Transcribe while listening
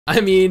I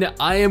mean,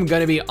 I am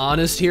gonna be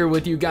honest here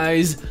with you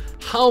guys.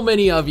 How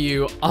many of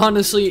you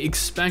honestly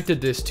expected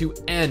this to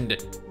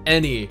end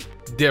any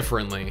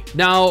differently?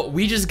 Now,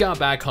 we just got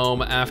back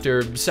home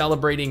after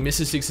celebrating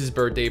MMORPG's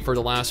birthday for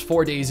the last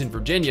 4 days in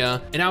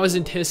Virginia, and I was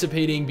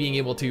anticipating being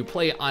able to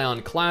play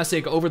Aion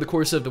Classic over the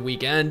course of the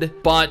weekend,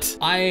 but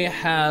I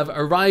have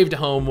arrived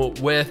home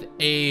with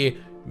a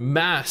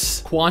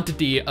mass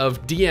quantity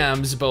of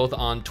DMs both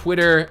on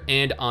Twitter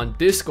and on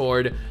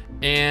Discord,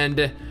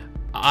 and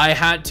I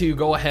had to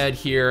go ahead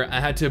here.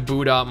 I had to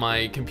boot up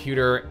my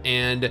computer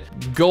and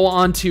go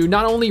on to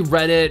not only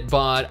Reddit,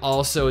 but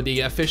also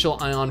the official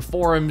Aion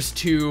forums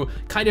to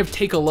kind of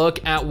take a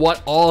look at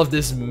what all of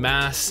this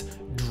mass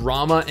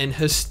drama and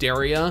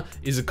hysteria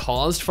is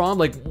caused from.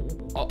 Like,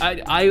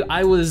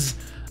 I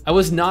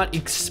was not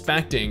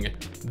expecting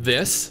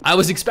this. I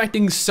was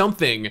expecting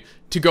something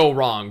to go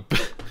wrong.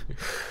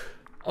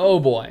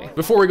 Oh boy.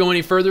 Before we go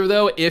any further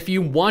though, if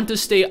you want to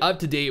stay up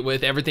to date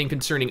with everything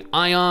concerning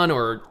Aion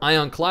or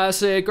Aion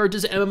Classic or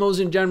just MMOs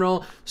in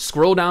general,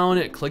 scroll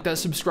down, click that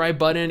subscribe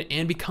button,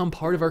 and become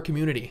part of our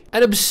community.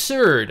 An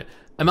absurd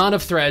amount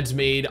of threads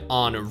made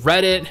on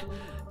Reddit,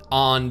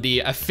 on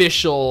the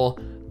official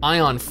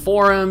Aion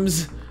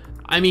forums.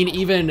 I mean,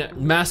 even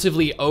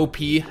Massively OP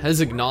has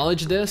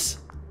acknowledged this,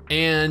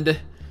 and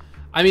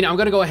I mean, I'm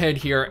gonna go ahead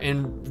here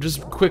and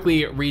just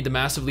quickly read the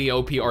Massively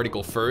OP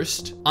article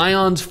first.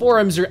 Aion's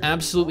forums are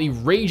absolutely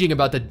raging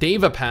about the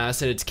Deva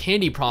Pass and its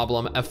candy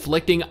problem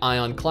afflicting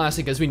Aion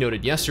Classic, as we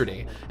noted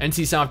yesterday.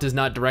 NCSoft does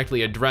not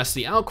directly address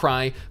the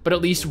outcry, but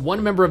at least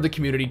one member of the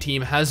community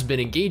team has been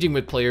engaging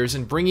with players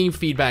and bringing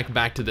feedback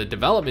back to the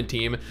development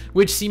team,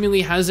 which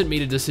seemingly hasn't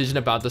made a decision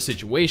about the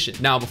situation.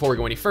 Now, before we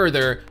go any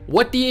further,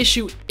 what the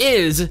issue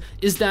is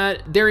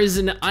that there is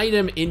an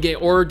item in-game,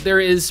 or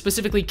there is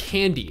specifically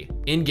candy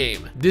in-game.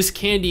 This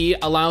candy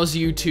allows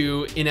you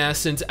to, in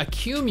essence,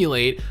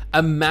 accumulate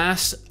a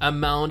mass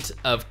amount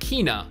of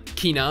Kina.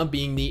 Kina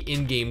being the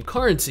in-game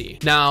currency.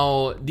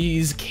 Now,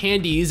 these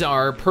candies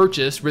are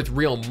purchased with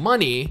real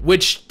money,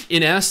 which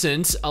in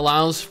essence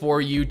allows for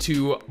you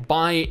to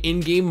buy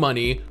in-game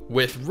money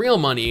with real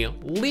money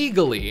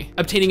legally,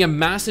 obtaining a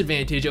mass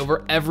advantage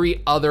over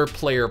every other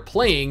player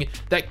playing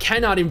that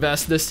cannot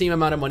invest the same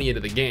amount of money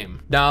into the game.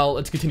 Now,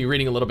 let's continue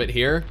reading a little bit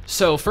here.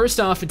 So first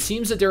off, it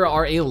seems that there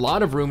are a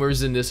lot of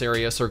rumors in this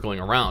area circling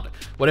around.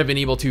 What I've been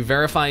able to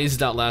verify is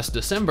that last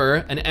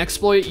December, an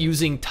exploit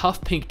using tough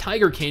pink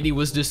tiger candy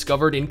was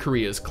discovered in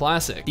Korea's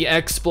Classic. The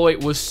exploit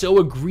was so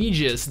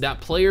egregious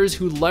that players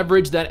who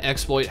leveraged that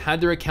exploit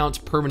had their accounts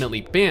permanently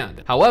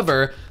banned.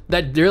 However,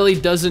 that really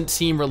doesn't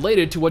seem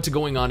related to what's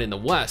going on in the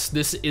West.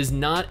 This is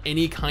not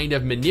any kind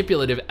of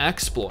manipulative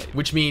exploit,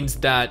 which means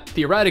that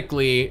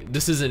theoretically,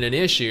 this isn't an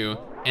issue,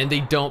 and they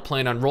don't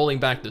plan on rolling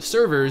back the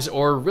servers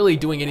or really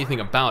doing anything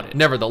about it.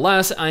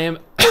 Nevertheless, I'm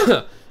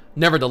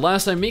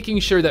making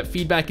sure that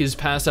feedback is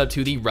passed up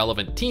to the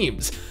relevant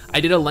teams. I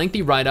did a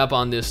lengthy write-up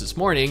on this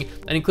morning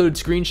and included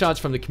screenshots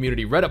from the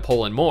community Reddit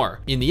poll and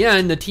more. In the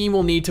end, the team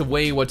will need to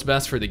weigh what's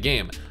best for the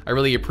game. I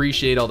really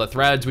appreciate all the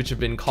threads which have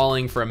been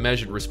calling for a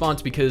measured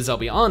response because, I'll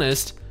be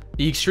honest,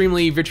 the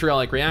extremely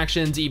vitriolic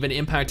reactions even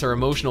impact our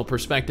emotional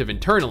perspective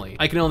internally.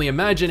 I can only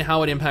imagine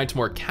how it impacts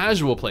more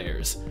casual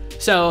players.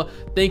 So,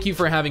 thank you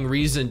for having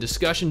reasoned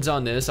discussions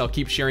on this. I'll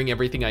keep sharing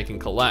everything I can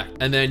collect.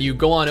 And then you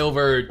go on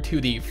over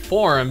to the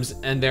forums,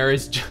 and there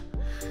is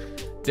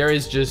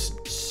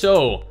just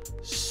so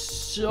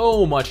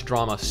much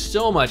drama,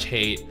 so much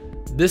hate.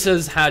 This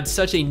has had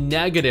such a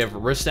negative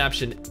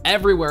reception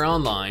everywhere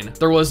online.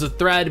 There was a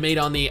thread made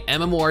on the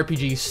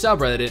MMORPG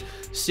subreddit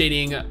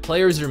stating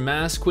players are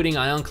mass quitting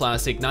Aion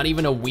Classic not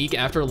even a week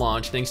after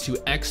launch thanks to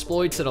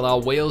exploits that allow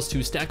whales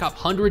to stack up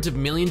hundreds of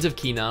millions of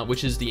Kina,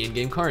 which is the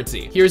in-game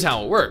currency. Here's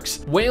how it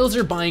works. Whales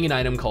are buying an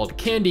item called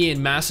candy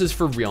in masses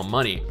for real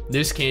money.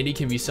 This candy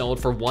can be sold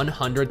for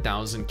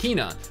 100,000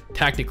 Kina.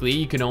 Technically,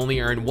 you can only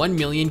earn 1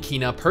 million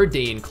Kina per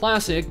day in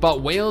Classic,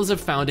 but whales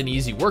have found an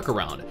easy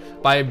workaround.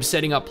 By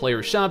setting up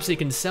player shops, they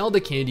can sell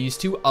the candies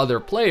to other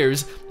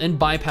players and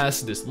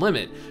bypass this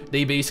limit.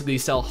 They basically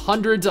sell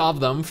hundreds of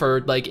them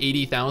for like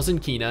 80,000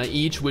 Kina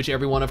each, which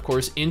everyone of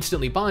course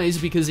instantly buys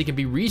because they can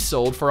be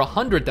resold for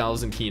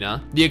 100,000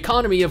 Kina. The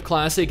economy of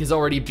Classic is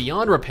already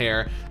beyond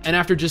repair, and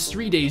after just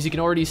 3 days, you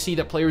can already see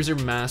that players are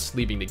mass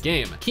leaving the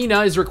game.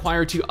 Kina is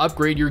required to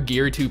upgrade your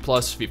gear to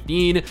plus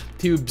 15,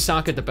 to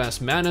socket the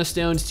best mana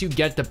stones, to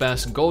get the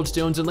best gold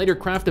stones, and later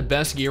craft the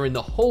best gear in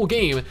the whole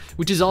game,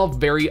 which is all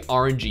very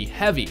RNG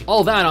heavy.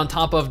 All that on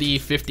top of the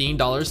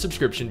 $15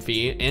 subscription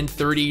fee and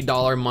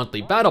 $30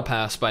 monthly battle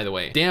pass, by the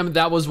way. Damn,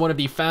 that was one of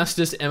the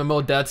fastest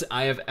MMO deaths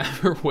I have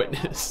ever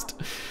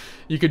witnessed.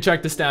 You can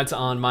check the stats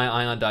on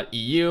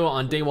myaion.eu.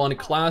 On day 1,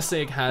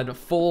 Classic had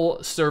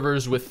full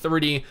servers with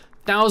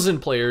 30,000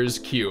 players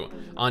queue.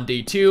 On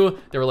day 2,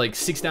 there were like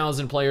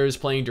 6,000 players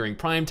playing during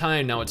prime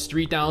time. Now it's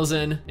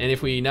 3,000. And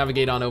if we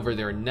navigate on over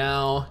there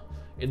now,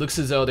 it looks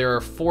as though there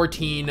are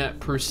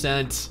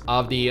 14%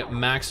 of the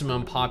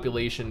maximum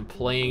population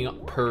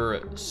playing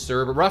per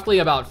server, roughly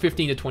about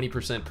 15 to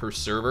 20% per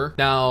server.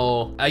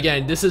 Now,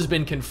 again, this has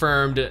been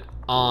confirmed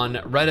on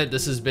Reddit.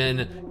 This has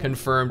been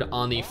confirmed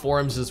on the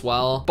forums as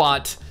well.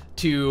 But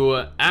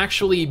to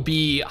actually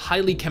be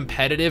highly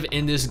competitive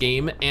in this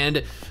game,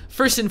 and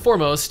first and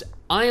foremost,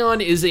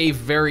 Aion is a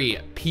very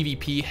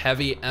PvP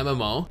heavy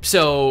MMO.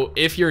 So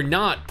if you're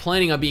not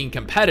planning on being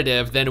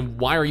competitive, then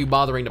why are you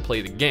bothering to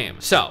play the game?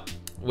 So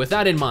with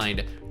that in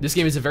mind, this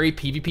game is a very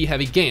PvP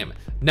heavy game.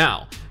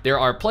 Now, there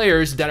are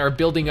players that are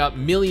building up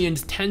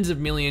millions, tens of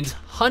millions,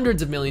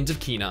 hundreds of millions of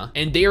Kina,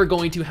 and they are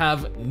going to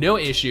have no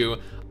issue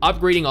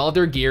upgrading all of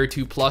their gear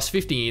to plus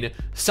 15,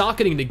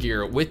 socketing the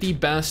gear with the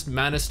best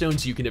mana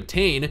stones you can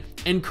obtain,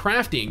 and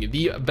crafting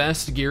the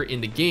best gear in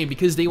the game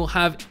because they will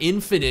have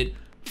infinite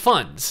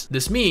funds.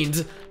 This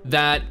means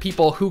that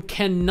people who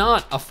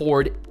cannot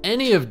afford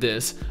any of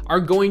this are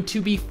going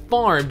to be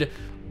farmed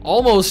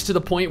almost to the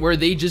point where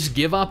they just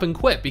give up and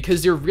quit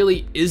because there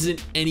really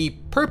isn't any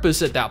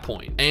purpose at that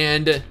point.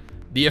 And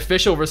the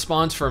official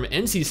response from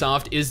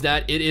NCSoft is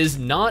that it is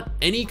not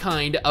any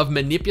kind of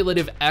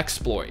manipulative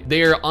exploit.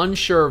 They are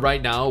unsure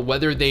right now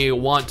whether they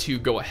want to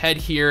go ahead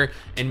here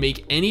and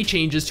make any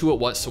changes to it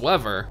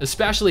whatsoever,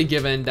 especially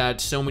given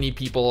that so many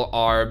people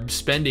are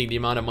spending the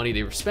amount of money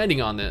they were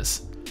spending on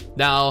this.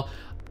 Now,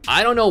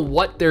 I don't know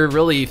what they're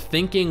really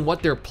thinking,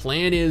 what their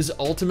plan is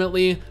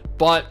ultimately,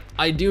 but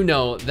I do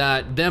know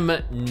that them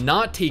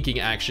not taking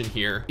action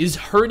here is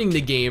hurting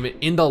the game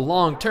in the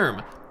long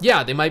term.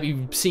 Yeah, they might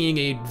be seeing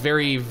a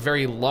very,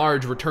 very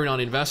large return on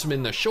investment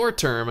in the short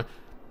term,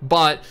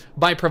 but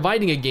by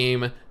providing a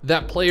game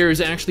that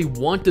players actually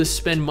want to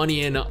spend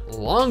money in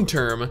long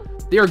term,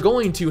 they are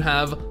going to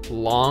have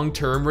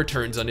long-term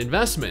returns on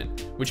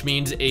investment, which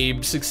means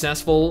a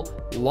successful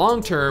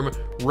long-term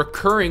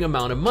recurring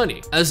amount of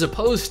money, as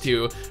opposed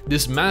to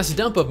this mass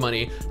dump of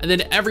money and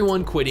then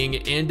everyone quitting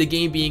and the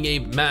game being a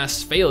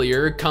mass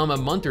failure come a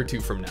month or two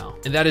from now.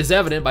 And that is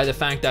evident by the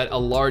fact that a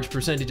large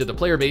percentage of the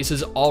player base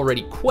has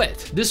already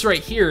quit. This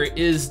right here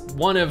is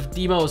one of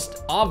the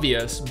most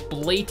obvious,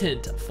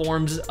 blatant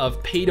forms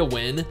of pay to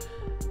win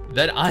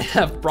that I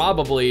have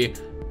probably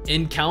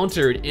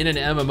encountered in an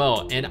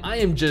MMO, and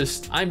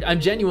I'm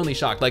genuinely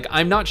shocked. Like,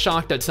 I'm not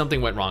shocked that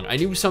something went wrong. I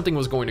knew something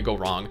was going to go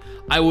wrong.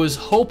 I was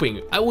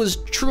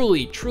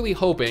truly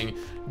hoping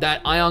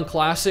that Aion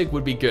Classic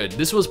would be good.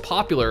 This was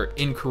popular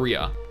in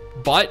Korea,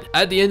 but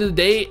at the end of the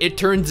day, it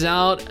turns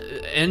out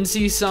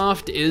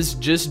NCSoft is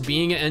just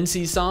being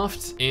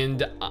NCSoft,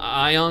 and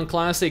Aion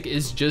Classic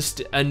is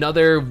just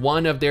another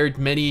one of their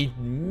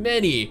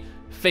many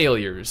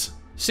failures.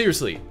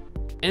 Seriously,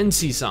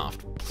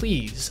 NCSoft,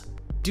 please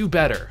do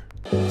better.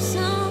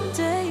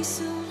 Someday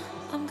soon,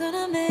 I'm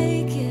gonna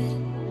make it.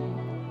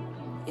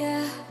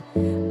 Yeah,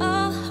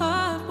 all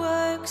hard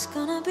work's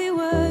gonna be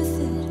worth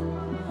it.